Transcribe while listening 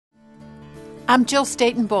I'm Jill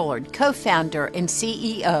Staten-Bullard, co-founder and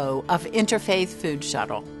CEO of Interfaith Food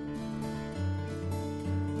Shuttle.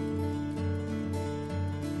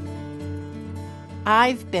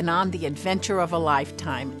 I've been on the adventure of a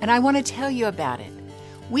lifetime, and I want to tell you about it.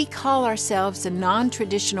 We call ourselves a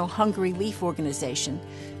non-traditional hungry leaf organization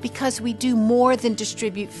because we do more than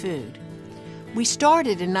distribute food. We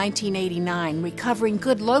started in 1989 recovering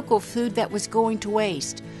good local food that was going to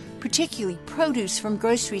waste, particularly produce from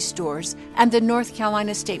grocery stores and the North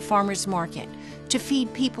Carolina State Farmers Market, to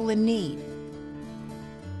feed people in need.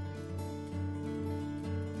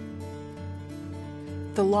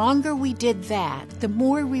 The longer we did that, the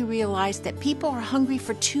more we realized that people are hungry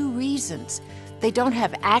for two reasons. They don't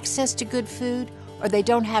have access to good food, or they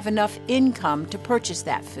don't have enough income to purchase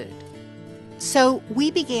that food. So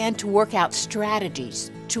we began to work out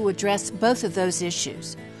strategies to address both of those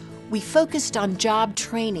issues. We focused on job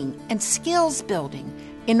training and skills building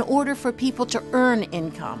in order for people to earn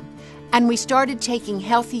income. And we started taking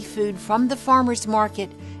healthy food from the farmers market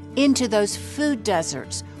into those food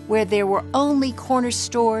deserts where there were only corner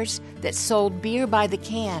stores that sold beer by the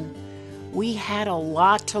can. We had a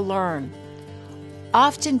lot to learn.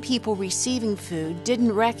 Often people receiving food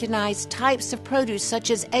didn't recognize types of produce such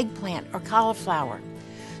as eggplant or cauliflower.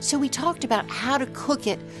 So we talked about how to cook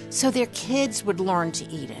it so their kids would learn to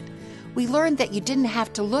eat it. We learned that you didn't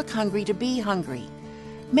have to look hungry to be hungry.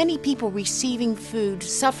 Many people receiving food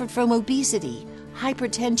suffered from obesity,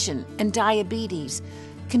 hypertension, and diabetes,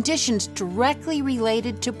 conditions directly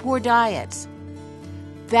related to poor diets.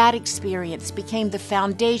 That experience became the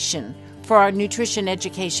foundation for our nutrition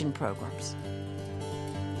education programs.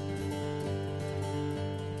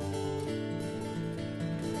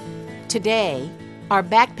 Today, our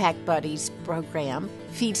Backpack Buddies program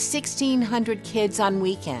feeds 1,600 kids on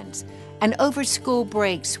weekends and over school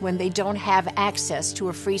breaks when they don't have access to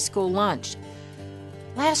a free school lunch.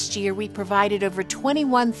 Last year, we provided over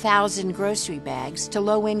 21,000 grocery bags to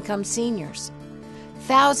low-income seniors.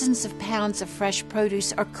 Thousands of pounds of fresh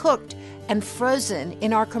produce are cooked and frozen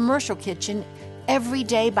in our commercial kitchen every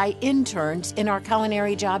day by interns in our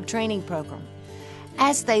culinary job training program.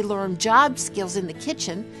 As they learn job skills in the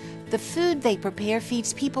kitchen, the food they prepare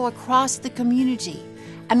feeds people across the community,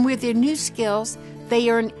 and with their new skills, they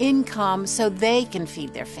earn income so they can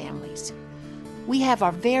feed their families. We have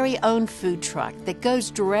our very own food truck that goes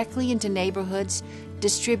directly into neighborhoods,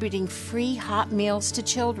 distributing free hot meals to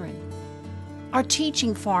children. Our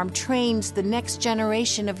teaching farm trains the next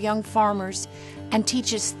generation of young farmers and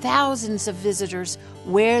teaches thousands of visitors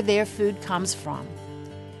where their food comes from.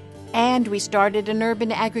 And we started an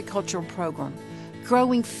urban agricultural program,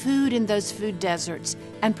 growing food in those food deserts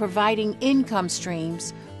and providing income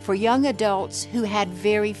streams for young adults who had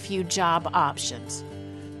very few job options.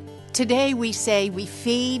 Today we say we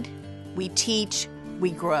feed, we teach, we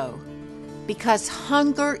grow. Because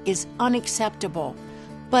hunger is unacceptable,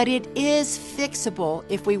 but it is fixable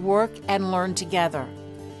if we work and learn together.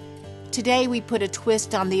 Today we put a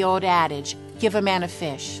twist on the old adage, give a man a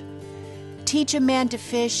fish. Teach a man to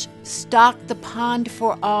fish, stock the pond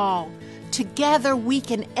for all. Together we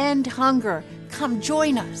can end hunger. Come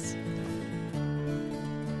join us.